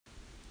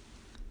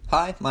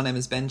Hi, my name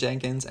is Ben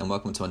Jenkins and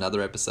welcome to another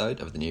episode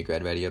of the New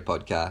Grad Radio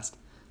podcast,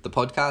 the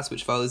podcast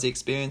which follows the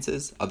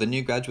experiences of a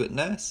new graduate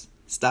nurse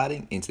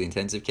starting into the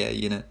intensive care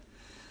unit.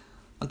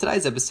 On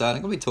today's episode,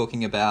 I'm going to be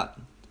talking about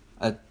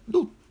a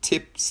little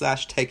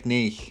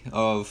tip/technique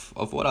of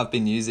what I've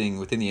been using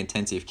within the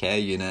intensive care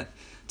unit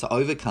to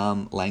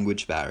overcome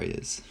language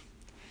barriers.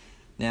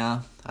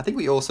 Now, I think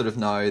we all sort of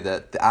know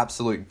that the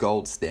absolute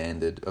gold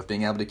standard of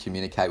being able to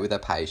communicate with a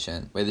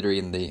patient, whether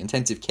in the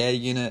intensive care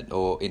unit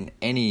or in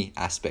any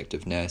aspect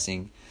of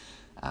nursing,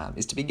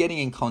 is to be getting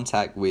in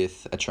contact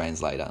with a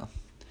translator.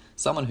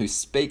 Someone who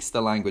speaks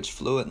the language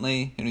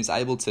fluently and who's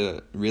able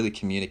to really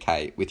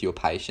communicate with your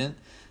patient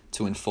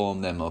to inform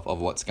them of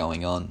what's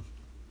going on.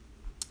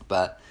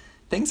 But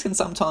things can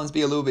sometimes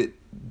be a little bit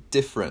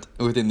different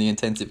within the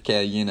intensive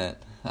care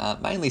unit.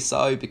 Mainly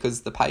so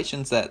because the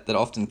patients that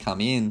often come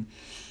in,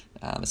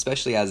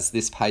 especially as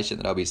this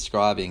patient that I'll be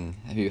describing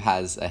who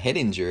has a head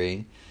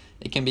injury,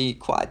 it can be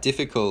quite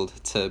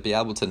difficult to be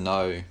able to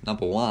know,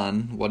 number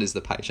one, what is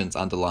the patient's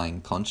underlying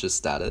conscious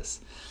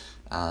status,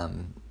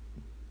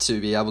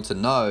 to be able to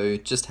know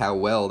just how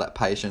well that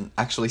patient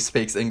actually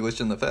speaks English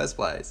in the first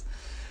place.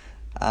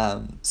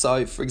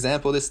 So, for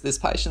example, this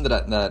patient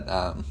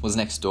that was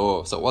next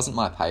door, so it wasn't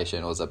my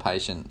patient, it was a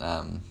patient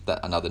that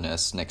another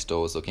nurse next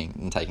door was looking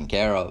and taking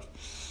care of.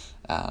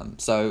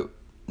 So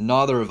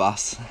neither of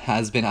us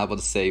has been able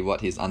to see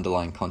what his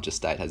underlying conscious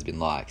state has been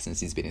like since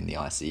he's been in the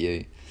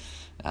ICU.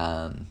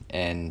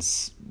 And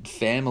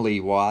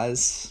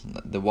family-wise,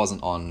 there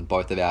wasn't on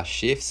both of our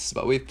shifts,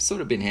 but we've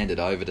sort of been handed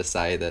over to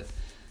say that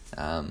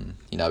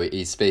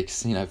he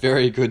speaks,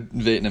 very good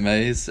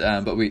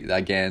Vietnamese, but we,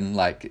 again,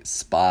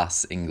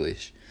 sparse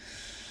English.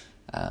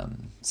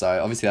 So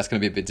obviously that's going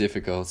to be a bit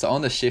difficult. So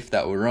on the shift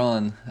that we're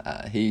on,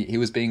 he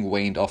was being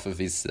weaned off of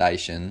his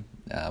sedation,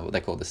 what they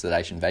call the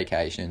sedation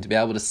vacation, to be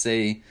able to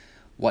see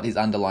what his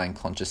underlying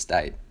conscious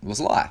state was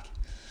like.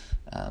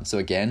 So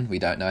again, we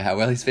don't know how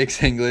well he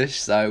speaks English,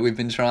 so we've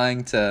been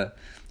trying to,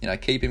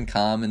 keep him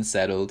calm and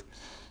settled,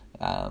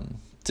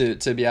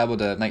 to be able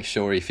to make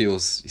sure he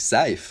feels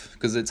safe,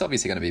 because it's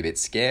obviously going to be a bit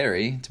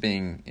scary to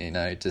being,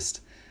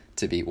 just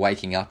to be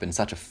waking up in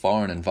such a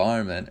foreign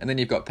environment. And then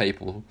you've got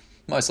people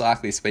most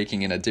likely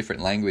speaking in a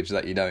different language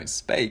that you don't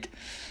speak.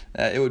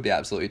 It would be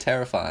absolutely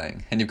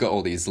terrifying. And you've got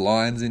all these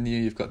lines in you,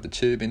 you've got the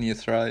tube in your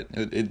throat.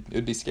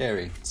 It'd be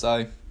scary.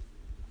 So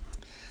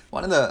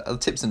one of the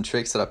tips and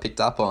tricks that I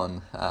picked up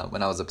on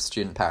when I was a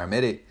student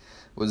paramedic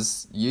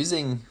was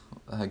using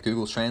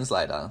Google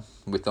Translator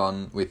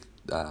within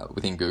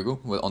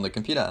Google on the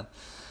computer.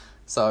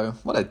 So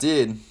what I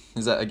did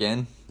is that,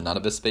 again, none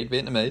of us speak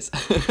Vietnamese,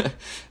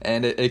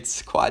 and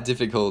it's quite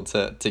difficult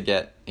to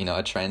get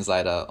a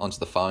translator onto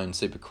the phone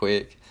super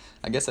quick.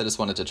 I guess I just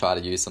wanted to try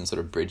to use some sort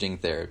of bridging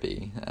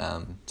therapy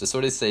to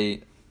sort of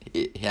see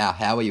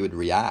how he would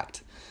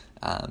react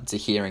to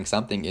hearing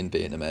something in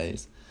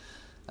Vietnamese.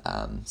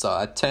 So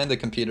I turned the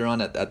computer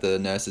on at the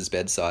nurse's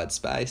bedside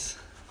space.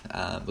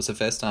 It was the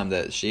first time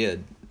that she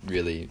had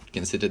really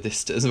considered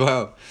this as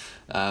well.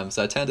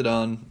 So I turned it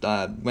on,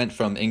 went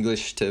from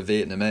English to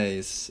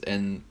Vietnamese,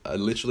 and I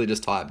literally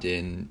just typed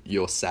in,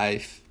 "You're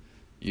safe,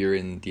 you're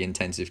in the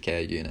intensive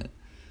care unit."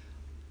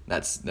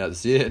 That's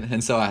it.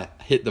 And so I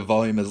hit the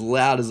volume as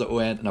loud as it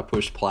went and I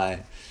pushed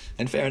play.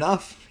 And fair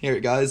enough, here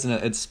it goes, and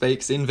it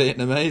speaks in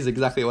Vietnamese,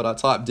 exactly what I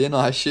typed in,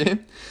 I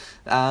assume.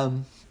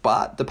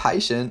 But the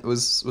patient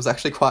was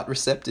actually quite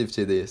receptive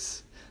to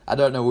this. I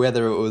don't know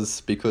whether it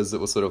was because it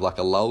was sort of like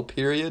a lull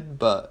period,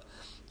 but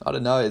I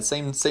don't know, it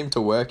seemed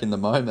to work in the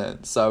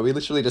moment. So we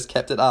literally just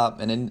kept it up,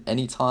 and in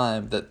any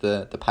time that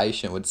the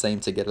patient would seem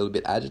to get a little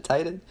bit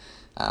agitated,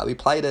 we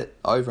played it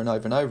over and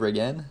over and over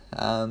again,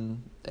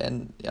 and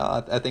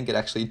I think it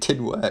actually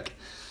did work.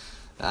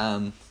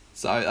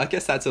 So I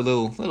guess that's a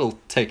little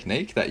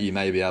technique that you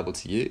may be able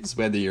to use,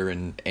 whether you're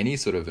in any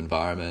sort of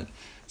environment.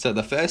 So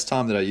the first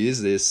time that I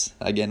used this,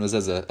 again, was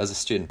as a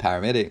student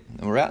paramedic,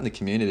 and we're out in the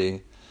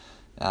community,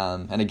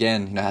 and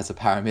again, as a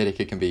paramedic,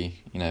 it can be,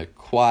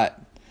 quite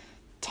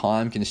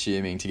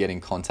time-consuming to get in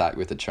contact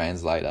with a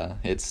translator.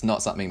 It's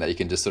not something that you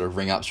can just sort of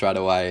ring up straight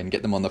away and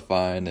get them on the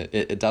phone.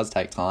 It does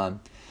take time.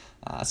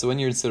 So when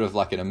you're in sort of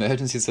like an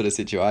emergency sort of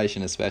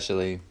situation,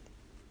 especially,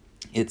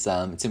 it's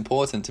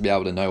important to be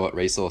able to know what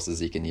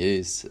resources you can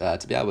use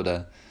to be able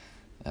to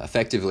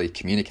effectively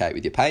communicate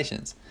with your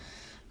patients.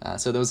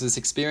 So there was this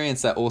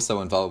experience that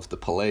also involved the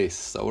police.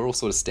 So we're all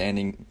sort of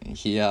standing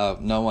here.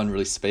 No one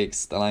really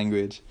speaks the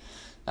language.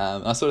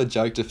 I sort of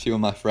joked to a few of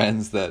my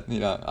friends that,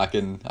 I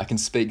can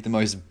speak the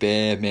most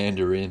bare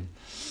Mandarin.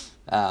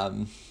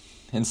 And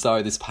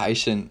so this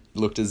patient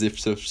looked as if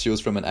she was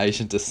from an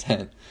Asian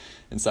descent.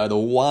 And so the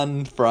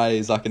one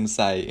phrase I can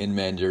say in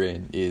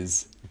Mandarin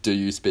is, "Do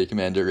you speak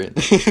Mandarin?"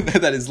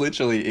 That is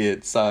literally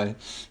it. So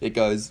it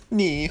goes,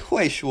 你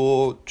会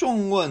说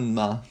中文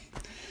吗?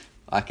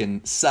 I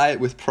can say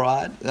it with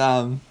pride.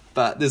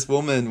 But this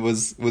woman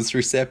was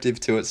receptive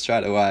to it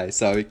straight away.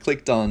 So we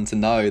clicked on to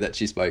know that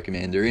she spoke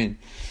Mandarin.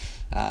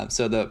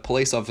 So the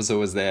police officer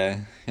was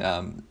there.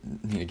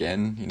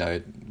 Again,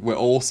 we're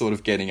all sort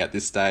of getting at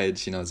this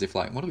stage, as if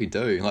like, what do we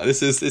do? Like,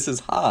 this is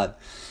hard.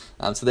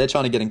 So they're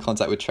trying to get in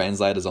contact with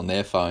translators on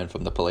their phone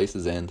from the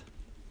police's end.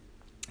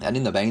 And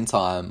in the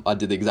meantime, I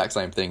did the exact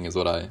same thing as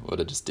what I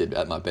just did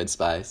at my bed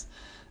space.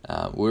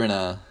 We're in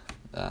a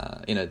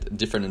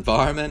different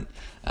environment.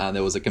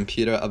 There was a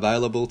computer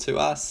available to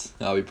us.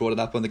 We brought it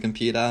up on the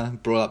computer,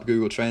 brought up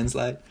Google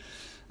Translate,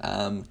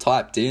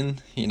 typed in,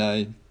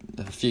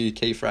 a few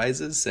key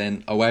phrases,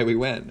 and away we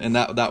went. And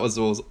that was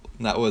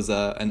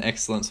an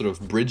excellent sort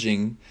of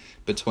bridging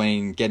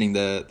between getting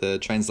the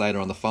translator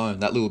on the phone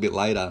that little bit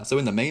later. So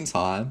in the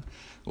meantime,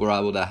 we're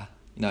able to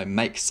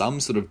make some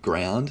sort of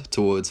ground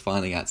towards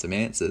finding out some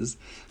answers,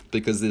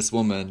 because this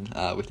woman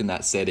within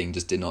that setting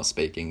just did not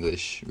speak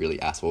English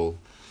really at all.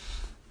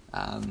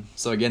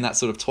 So again, that's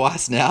sort of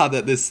twice now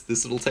that this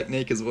little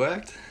technique has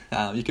worked.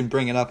 You can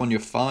bring it up on your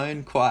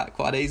phone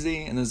quite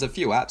easy, and there's a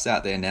few apps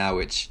out there now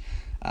which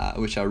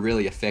are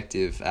really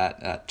effective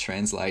at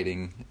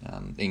translating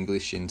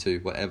English into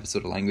whatever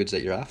sort of language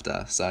that you're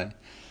after. So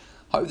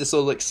hope this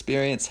little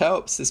experience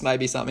helps. This may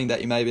be something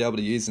that you may be able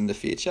to use in the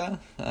future,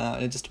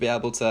 and just to be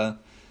able to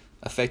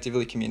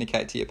effectively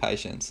communicate to your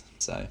patients.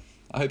 So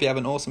I hope you have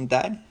an awesome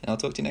day, and I'll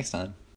talk to you next time.